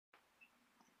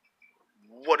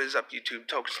What is up, YouTube?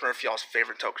 Token Smurf, y'all's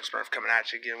favorite Token Smurf, coming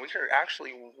at you again. We are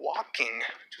actually walking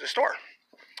to the store.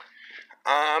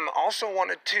 Also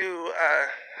wanted to,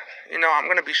 I'm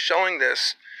going to be showing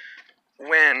this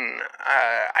when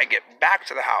I get back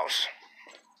to the house.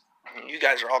 You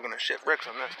guys are all going to shit bricks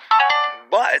on this.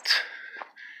 But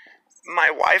my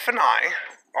wife and I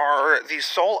are the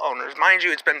sole owners. Mind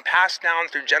you, it's been passed down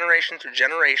through generation through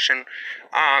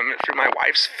my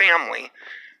wife's family.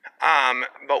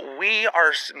 But we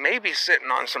are maybe sitting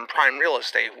on some prime real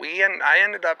estate. I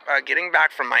ended up getting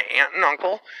back from my aunt and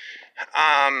uncle.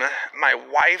 My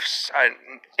wife's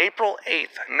April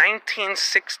 8th,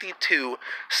 1962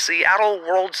 Seattle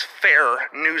World's Fair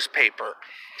newspaper.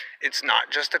 It's not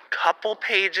just a couple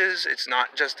pages. It's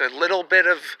not just a little bit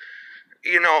of,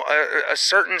 a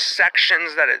certain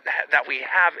sections that we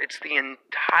have. It's the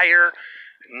entire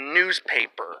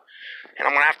newspaper. And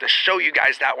I'm going to have to show you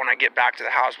guys that when I get back to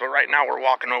the house. But right now we're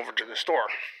walking over to the store.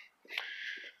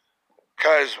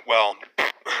 Because, well,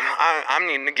 I'm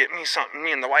needing to get me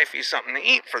and the wifey something to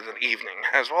eat for the evening.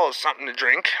 As well as something to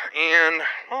drink. And,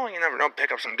 well, you never know,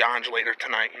 pick up some ganja later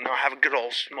tonight. Have a good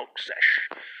old smoke sesh.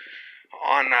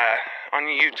 On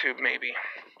YouTube, maybe.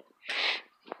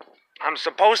 I'm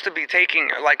supposed to be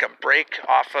taking, like, a break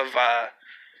off of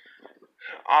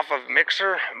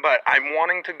Mixer, but I'm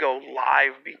wanting to go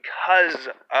live because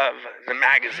of the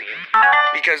magazine.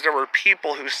 Because there were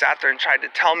people who sat there and tried to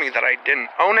tell me that I didn't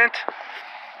own it.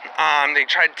 They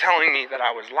tried telling me that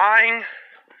I was lying.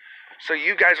 So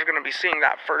you guys are going to be seeing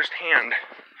that firsthand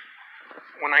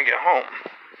when I get home.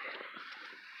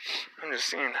 I'm just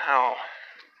seeing how...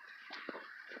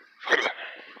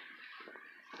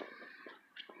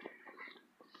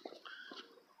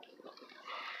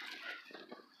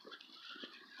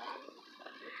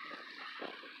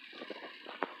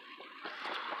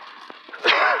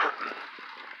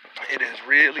 It is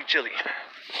really chilly.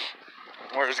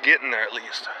 Or it's getting there at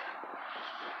least.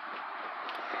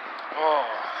 Oh.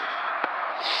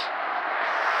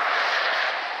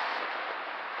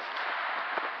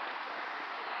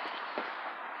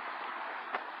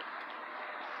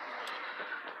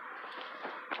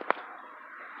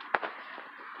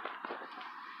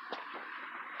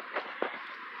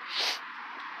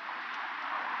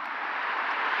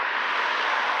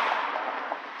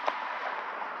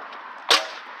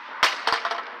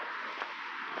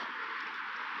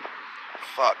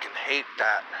 Fucking hate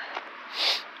that.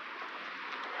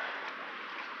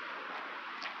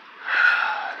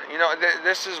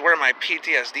 This is where my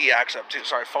PTSD acts up too.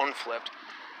 Sorry, phone flipped.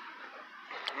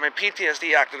 My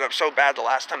PTSD acted up so bad the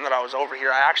last time that I was over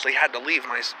here, I actually had to leave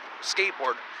my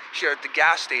skateboard here at the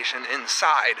gas station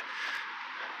inside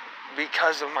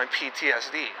because of my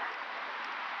PTSD.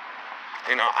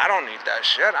 I don't need that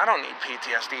shit. I don't need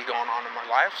PTSD going on in my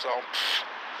life, so...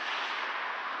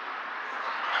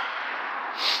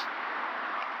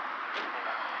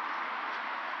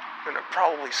 I'm gonna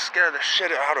probably scare the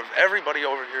shit out of everybody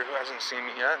over here who hasn't seen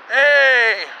me yet.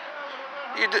 Hey!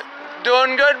 You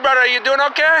doing good, brother? You doing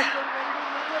okay?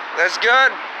 That's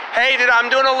good. Hey, I'm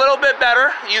doing a little bit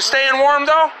better. You staying warm,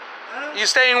 though? You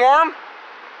staying warm?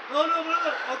 No,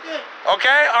 brother. Okay.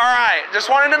 Okay? All right. Just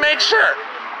wanted to make sure.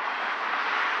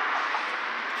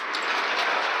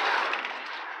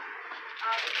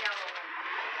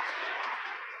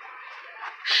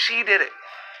 She did it.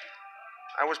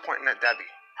 I was pointing at Debbie.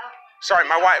 Sorry,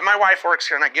 my wife works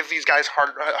here, and I give these guys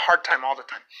hard time all the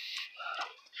time.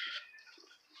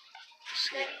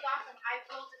 Debbie's awesome. I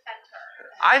will defend her.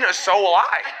 I know, so will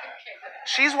I.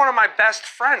 She's one of my best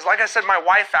friends. Like I said, my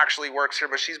wife actually works here,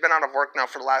 but she's been out of work now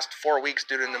for the last 4 weeks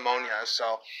due to pneumonia,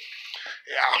 so,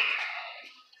 yeah.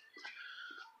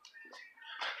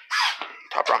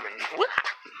 Top ramen.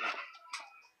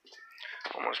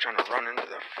 Almost trying to run into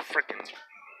the frickin'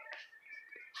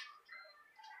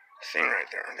 thing right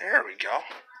there. There we go.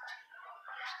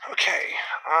 Okay,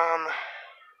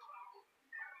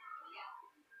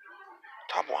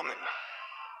 top woman.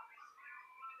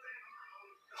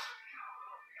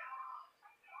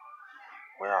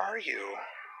 Where are you?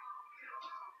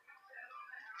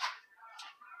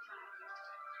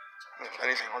 If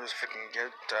anything, I'll just freaking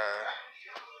get,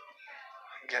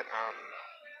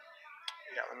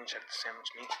 yeah, let me check the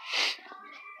sandwich meat.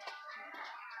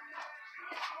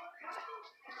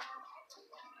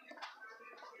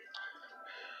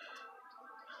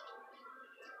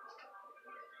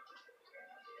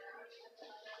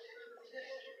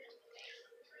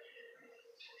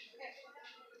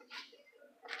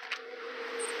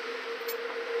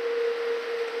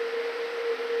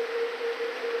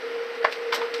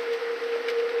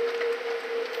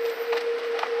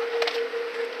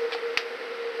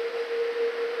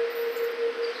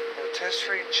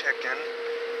 rotisserie chicken,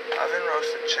 oven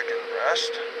roasted chicken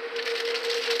breast,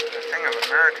 a thing of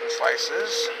American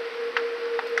slices,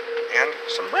 and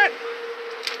some bread.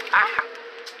 Ah!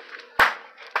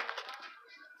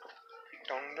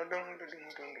 Dun, dun, dun, dun, dun, dun,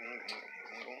 dun, dun, dun.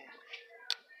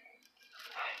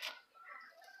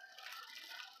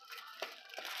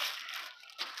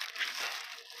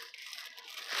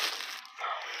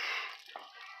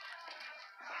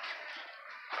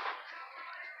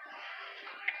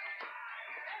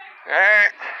 Hey,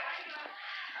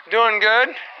 doing good.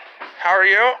 How are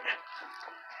you?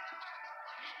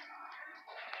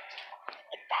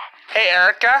 Hey,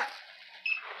 Erica.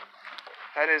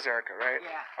 That is Erica, right?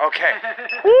 Yeah. Okay.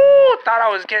 Woo! Thought I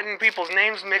was getting people's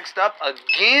names mixed up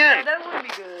again. That wouldn't be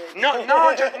good. No.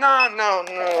 I've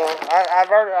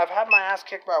had my ass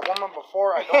kicked by a woman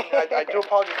before. I do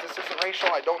apologize. This isn't racial.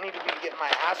 I don't need to be getting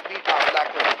my ass beat by a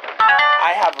black woman.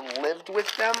 I have lived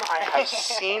with them. I have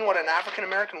seen what an African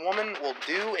American woman will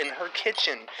do in her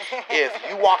kitchen if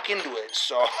you walk into it.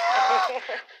 So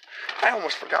I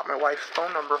almost forgot my wife's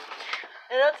phone number.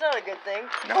 And that's not a good thing.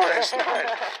 No, that's not.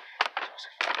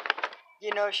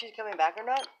 You know if she's coming back or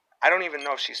not? I don't even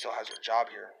know if she still has her job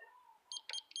here.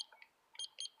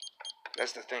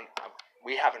 That's the thing.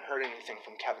 We haven't heard anything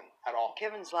from Kevin at all.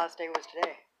 Kevin's last day was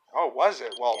today. Oh, was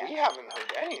it? Well, Yeah. we haven't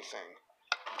heard anything.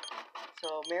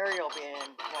 So Mary will be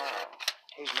in tomorrow.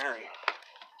 Who's Mary?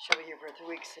 She'll be here for 3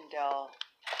 weeks until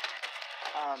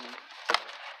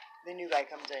the new guy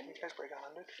comes in. You guys break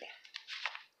 100?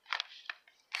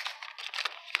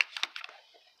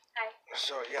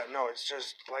 So yeah, no, it's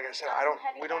just like I said.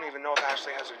 We don't even know if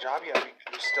Ashley has her job yet.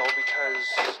 Still,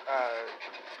 because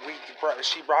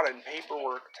she brought in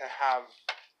paperwork to have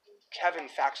Kevin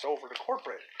faxed over to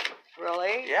corporate.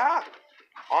 Really? Yeah,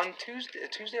 on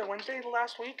Tuesday or Wednesday of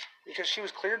last week, because she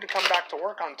was cleared to come back to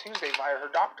work on Tuesday via her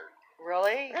doctor.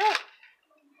 Really? Yeah.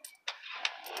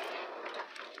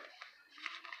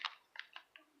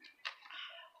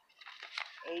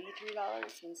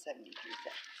 $83.73.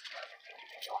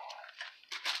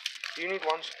 Do you need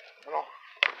ones at all?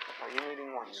 Are you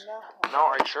needing ones? No. No,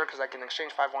 are you sure? Because I can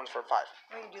exchange 5 ones for a 5. Well,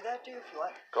 you can do that too if you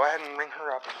want. Go ahead and ring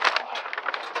her up.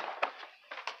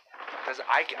 Because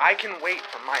I can wait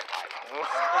for my 5.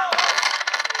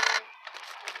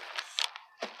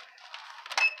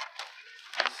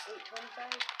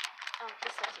 $8.25? Oh,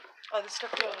 this is Oh, this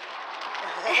stuff goes.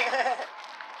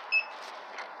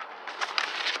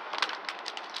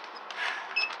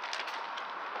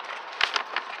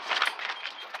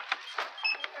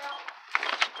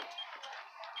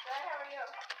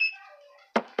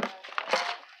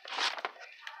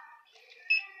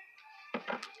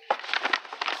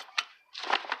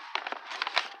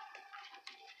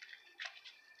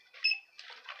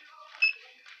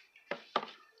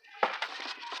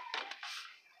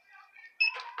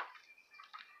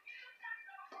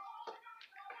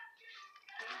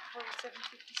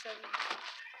 $47.57.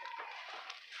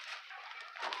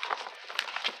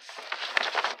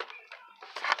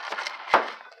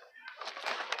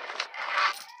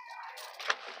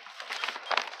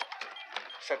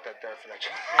 Set that there for that.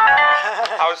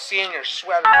 I was seeing your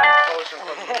sweater closer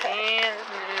from the hand.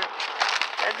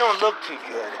 That don't look too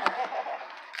good.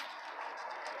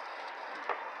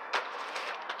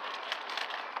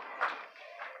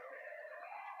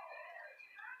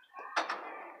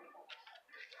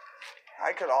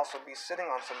 I could also be sitting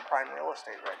on some prime real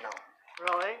estate right now.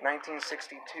 Really?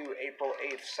 1962, April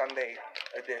 8th, Sunday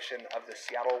edition of the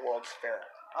Seattle World's Fair.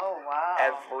 Oh, wow.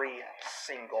 Every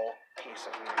single piece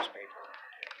of the newspaper.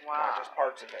 Wow. Not just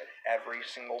parts of it. Every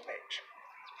single page.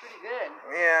 Pretty good.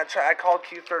 Yeah, I called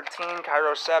Q13,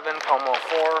 Cairo 7, Como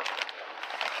 4,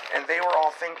 and they were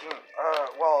all thinking,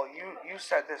 well, you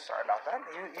said this, sorry about that,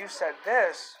 you said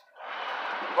this,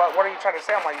 but what are you trying to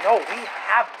say? I'm like, no, we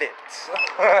have it.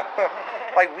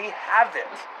 Like, we have it.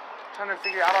 I'm trying to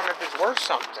figure out if it's worth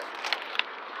something.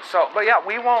 So, but yeah,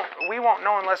 we won't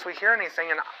know unless we hear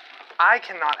anything, and I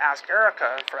cannot ask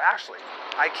Erica for Ashley.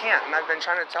 I can't, and I've been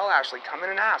trying to tell Ashley, come in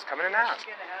and ask. She's gonna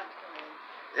have to come in.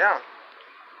 Yeah.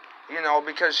 You know,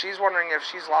 because she's wondering if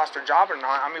she's lost her job or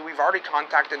not. I mean, we've already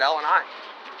contacted L&I.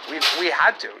 We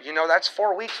had to. You know, that's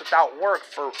 4 weeks without work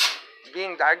for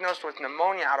being diagnosed with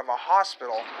pneumonia out of a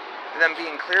hospital, and then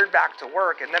being cleared back to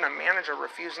work, and then a manager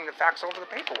refusing to fax over the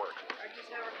paperwork. I just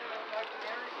never come back to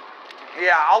Mary.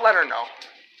 Yeah, I'll let her know.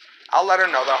 I'll let her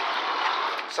know, though.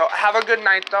 So, have a good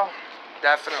night, though.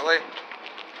 Definitely.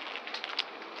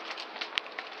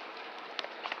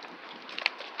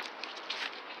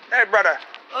 Hey, brother.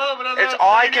 Oh, brother, It's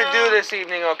all I Souvenir. can do this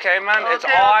evening, okay, man? It's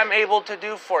Okay, all okay. I'm able to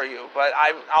do for you. But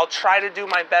I'll try to do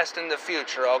my best in the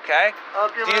future, okay?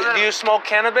 Okay, Do brother. you smoke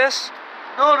cannabis?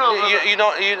 No, brother.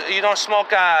 You don't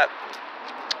smoke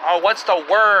what's the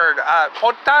word?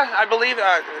 Pota, I believe,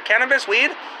 cannabis,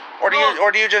 weed, or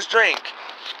do you just drink?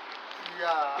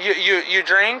 Yeah. You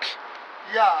drink?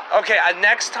 Yeah. Okay,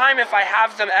 next time if I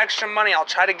have some extra money, I'll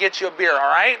try to get you a beer, all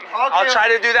right? Okay, I'll try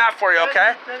to do that for you,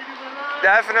 okay? Thank you, brother.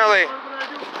 Definitely. What will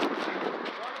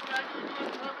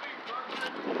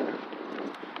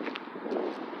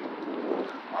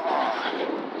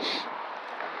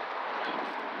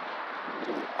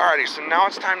I do? Alrighty, so now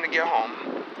it's time to get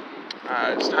home.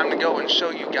 It's time to go and show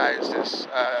you guys this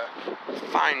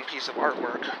fine piece of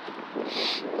artwork.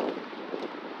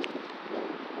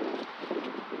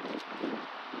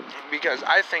 Because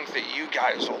I think that you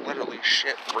guys will literally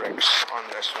shit bricks on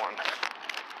this one.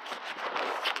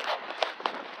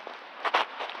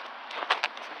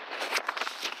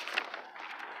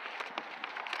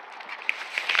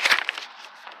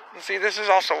 See, this is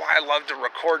also why I love to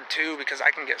record too, because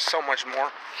I can get so much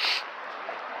more.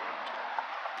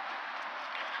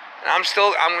 And I'm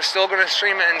still gonna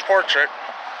stream it in portrait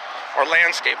or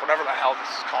landscape, whatever the hell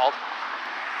this is called.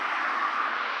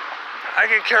 I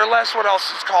could care less what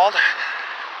else it's called.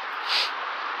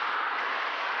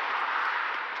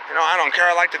 You know, I don't care.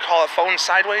 I like to call it phone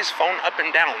sideways, phone up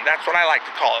and down. That's what I like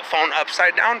to call it. Phone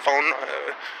upside down, phone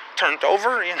turned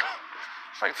over, you know.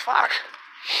 It's like, fuck.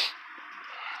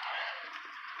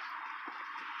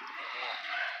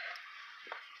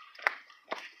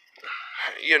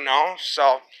 You know,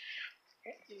 so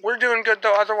we're doing good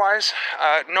though otherwise.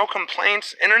 No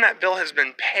complaints. Internet bill has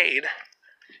been paid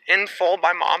in full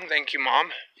by Mom. Thank you, Mom.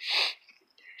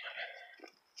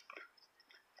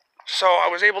 So I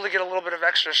was able to get a little bit of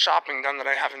extra shopping done that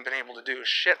I haven't been able to do.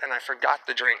 Shit, and I forgot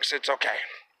the drinks. It's okay.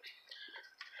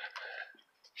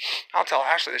 I'll tell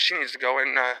Ashley that she needs to go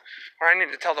in, or I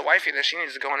need to tell the wifey that she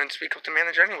needs to go in and speak with the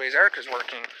manager anyways. Erica's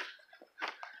working.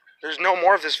 There's no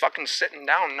more of this fucking sitting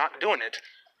down not doing it.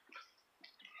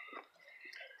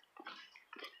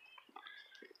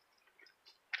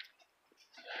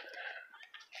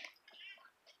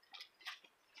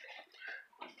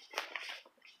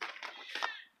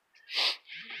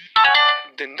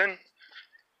 Dun dun.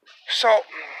 So,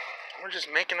 we're just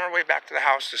making our way back to the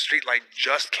house. The street light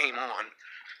just came on.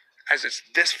 As it's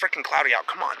this freaking cloudy out.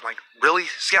 Come on, like, really,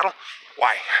 Seattle?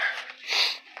 Why?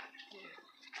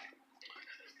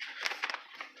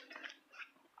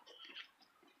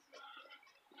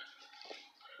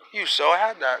 You so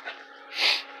had that.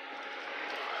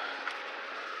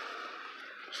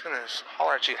 I was gonna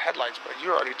holler at you headlights, but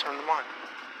you already turned them on.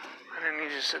 I didn't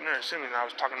need you sitting there assuming that I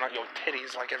was talking about your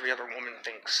titties like every other woman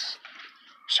thinks.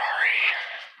 Sorry.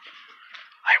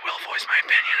 I will voice my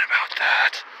opinion about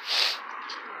that.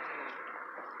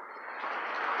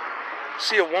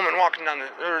 See a woman walking down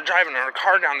or driving her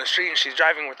car down the street and she's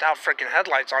driving without freaking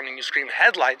headlights on and you scream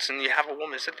headlights and you have a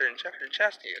woman sit there and check her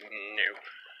chest. No.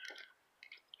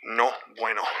 No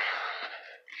bueno.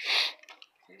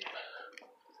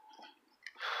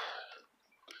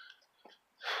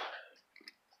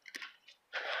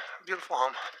 Beautiful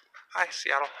home. Hi,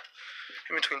 Seattle.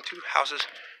 In between two houses.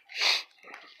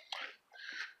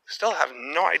 Still have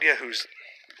no idea who's...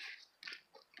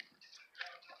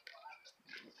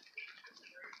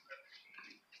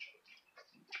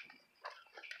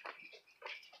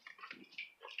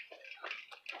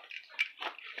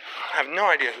 I have no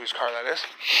idea whose car that is.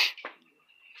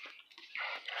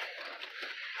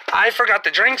 I forgot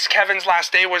the drinks. Kevin's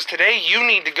last day was today. You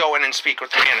need to go in and speak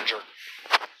with the manager.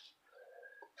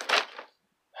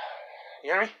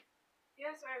 You hear me?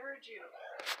 Yes, I heard you.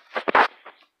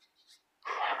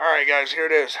 Alright guys, here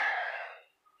it is.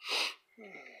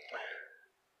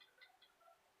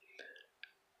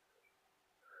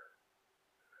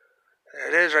 There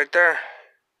it is right there.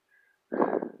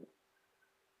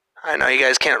 I know you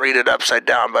guys can't read it upside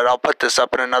down, but I'll put this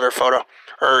up in another photo,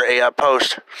 or a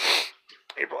post.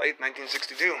 April 8th,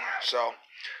 1962. So,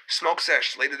 smoke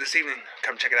sesh later this evening.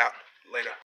 Come check it out. Later.